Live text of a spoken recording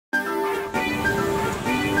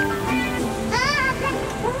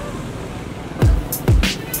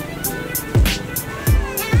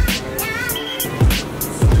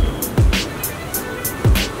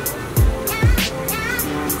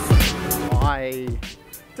G'day.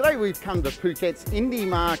 Today we've come to Phuket's Indy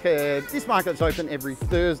market. This market's open every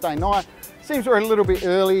Thursday night. Seems we're a little bit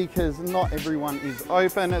early because not everyone is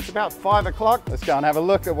open. It's about 5 o'clock. Let's go and have a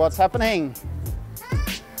look at what's happening.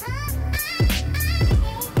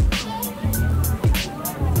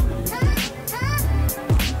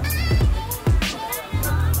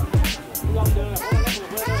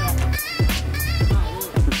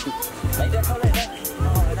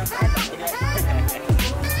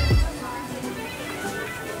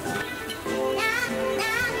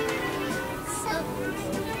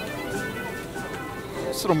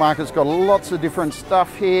 This little market's got lots of different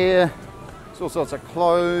stuff here. There's all sorts of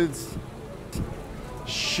clothes,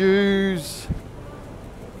 shoes.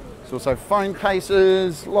 There's also phone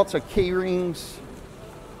cases, lots of key rings.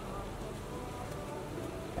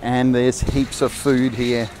 And there's heaps of food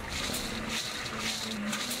here.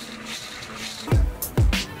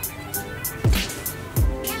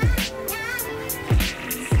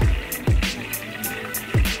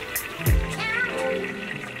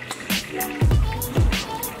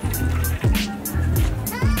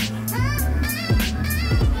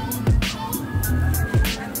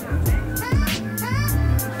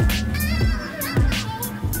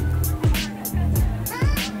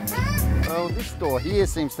 Well, this store here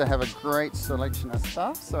seems to have a great selection of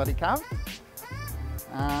stuff. Sawadee krap.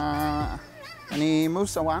 Any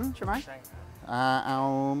musawan, Jamai?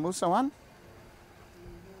 Our musawan.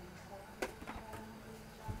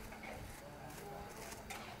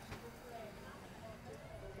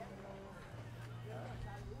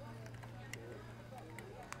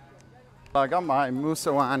 I got my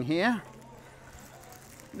musawan here.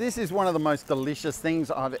 This is one of the most delicious things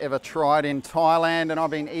I've ever tried in Thailand, and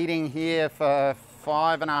I've been eating here for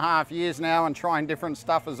 5.5 years now and trying different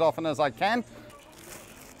stuff as often as I can.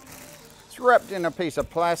 It's wrapped in a piece of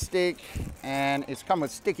plastic and it's come with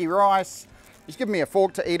sticky rice. He's given me a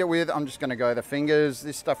fork to eat it with. I'm just going to go the fingers.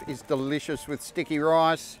 This stuff is delicious with sticky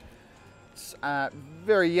rice. It's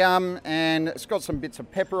very yum, and it's got some bits of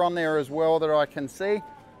pepper on there as well that I can see.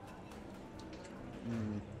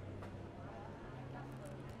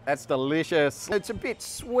 That's delicious. It's a bit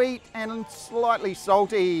sweet and slightly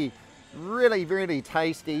salty. Really, really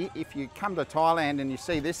tasty. If you come to Thailand and you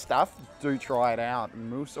see this stuff, do try it out.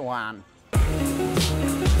 Musawan.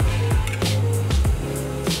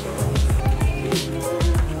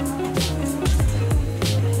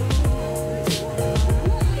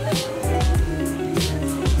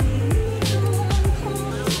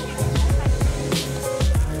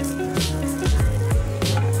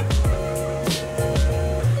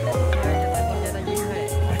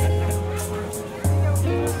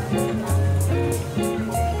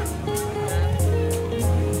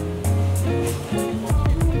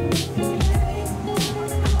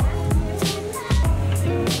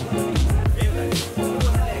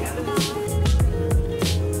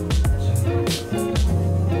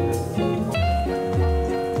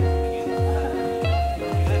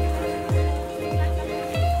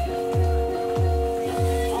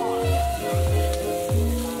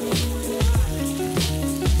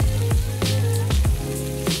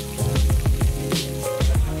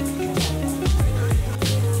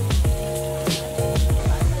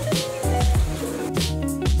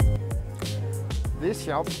 This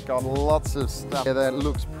shop's got lots of stuff that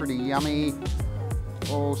looks pretty yummy.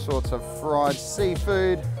 All sorts of fried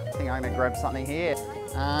seafood. I think I'm gonna grab something here.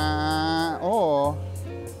 Or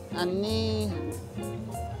any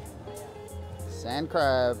sand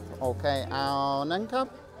crab. Okay, our nang cup.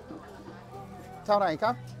 How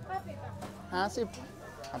cup?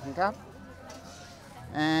 50 cup.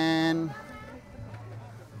 And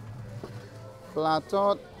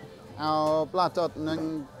platot. Our platot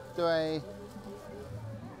nungด้วย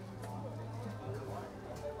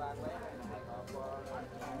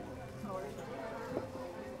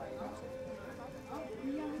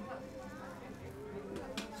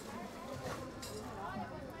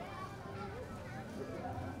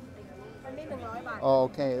โอ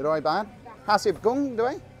เค100 บาท 50 กุ้งด้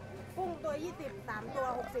วย กุ้งตัว20 3ตัว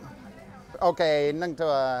60 โอเค1ตั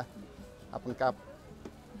วขอบคุณครับ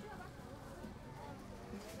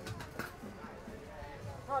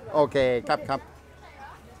โอเคครับ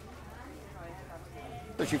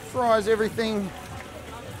So she fries everything,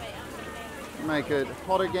 make it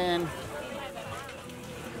hot again.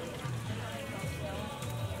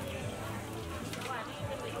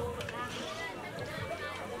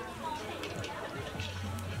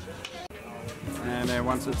 And then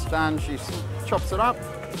once it's done, she chops it up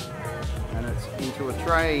and it's into a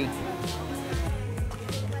tray.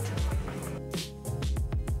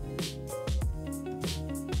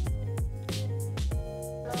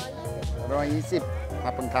 120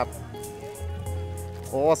 8 cup.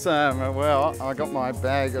 Awesome. Well, I got my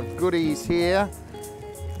bag of goodies here.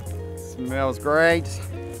 Smells great.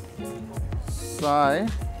 So,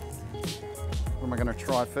 what am I going to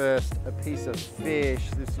try first? A piece of fish.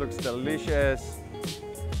 This looks delicious.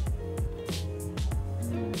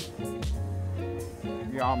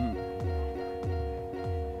 Yum.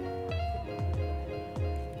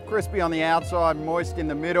 Crispy on the outside, moist in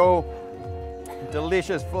the middle.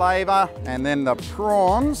 Delicious flavour. And then the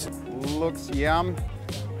prawns. Looks yum.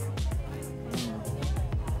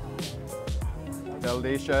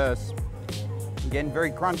 Delicious. Again,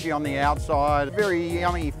 very crunchy on the outside. Very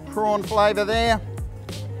yummy prawn flavour there.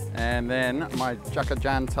 And then my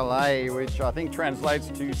chakajan which I think translates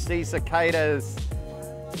to sea cicadas.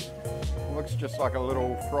 Looks just like a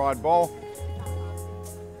little fried ball.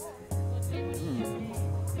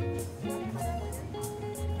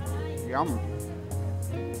 Yum.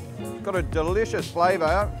 It's got a delicious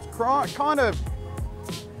flavour. It's kind of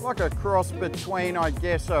like a cross between, I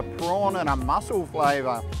guess, a prawn and a mussel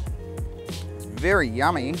flavour. It's very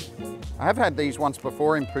yummy. I have had these once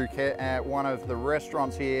before in Phuket at one of the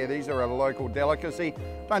restaurants here. These are a local delicacy.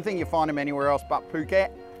 Don't think you find them anywhere else but Phuket.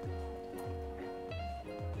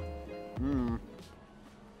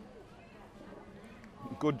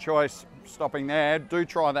 Good choice stopping there. Do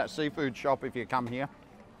try that seafood shop if you come here.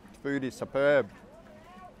 Food is superb.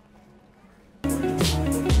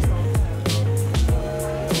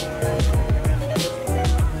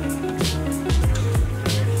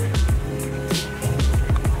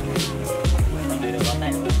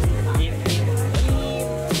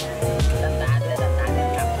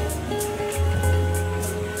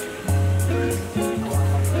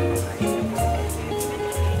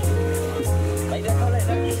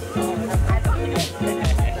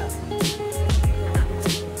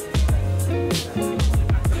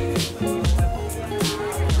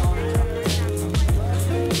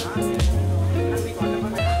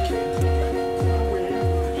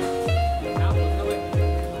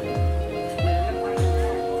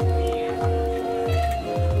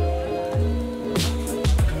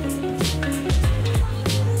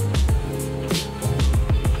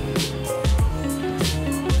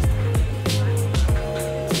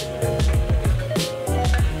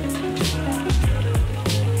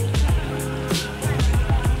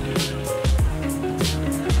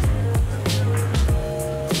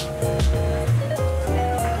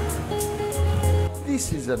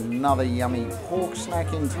 This is another yummy pork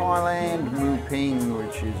snack in Thailand, mu ping,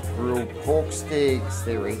 which is grilled pork sticks.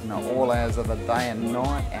 They're eaten at all hours of the day and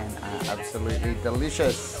night and are absolutely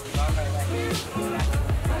delicious.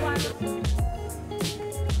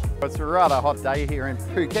 It's a rather hot day here in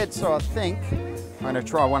Phuket, so I think I'm going to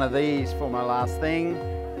try one of these for my last thing.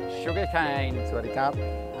 Sugar cane. Sawasdee krap.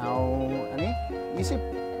 Ao ani 20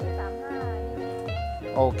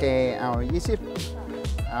 โอเคเอา20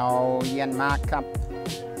เอาเย็นมากครับ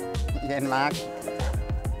เย็นมาก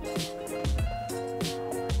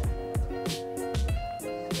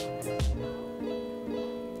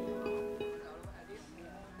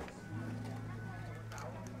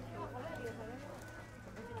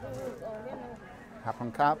ขอบคุณ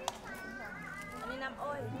ครับอันนี้น้ำอ้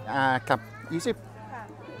อยครับ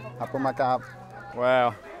20ขอบคุณมากครับ Wow,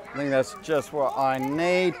 I think that's just what I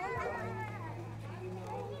need.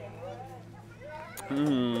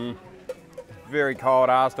 Very cold,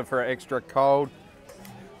 asked her for extra cold.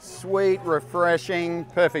 Sweet, refreshing,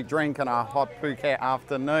 perfect drink on a hot Phuket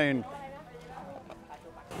afternoon.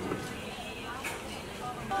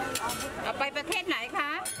 ไปประเทศไหนค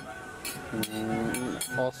ะ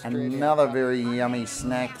Another very yummy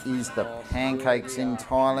snack is the pancakes in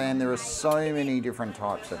Thailand. There are so many different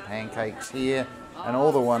types of pancakes here, and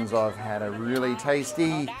all the ones I've had are really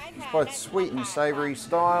tasty. It's both sweet and savoury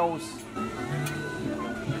styles.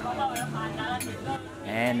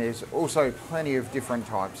 And there's also plenty of different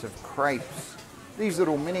types of crepes. These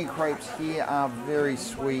little mini crepes here are very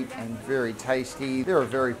sweet and very tasty. They're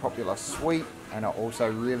a very popular sweet and are also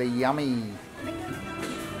really yummy.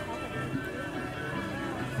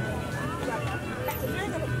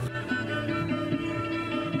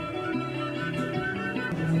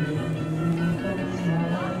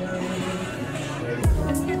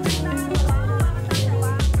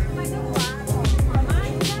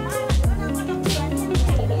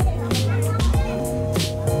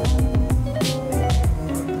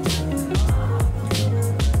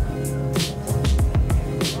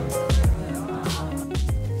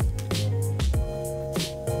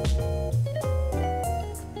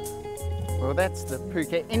 Well, that's the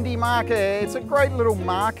Phuket Indy market. It's a great little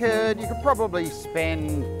market. You could probably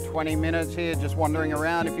spend 20 minutes here just wandering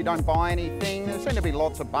around. If you don't buy anything, there seem to be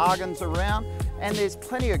lots of bargains around, and there's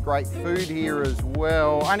plenty of great food here as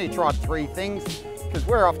well. I only tried 3 things because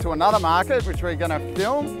we're off to another market which we're going to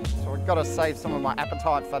film, so I've got to save some of my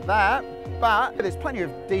appetite for that. But there's plenty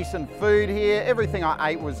of decent food here. Everything I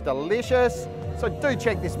ate was delicious, so do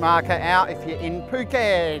check this market out if you're in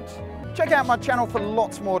Phuket. Check out my channel for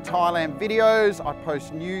lots more Thailand videos. I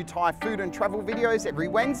post new Thai food and travel videos every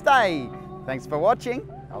Wednesday. Thanks for watching.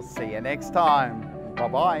 I'll see you next time.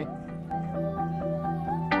 Bye-bye.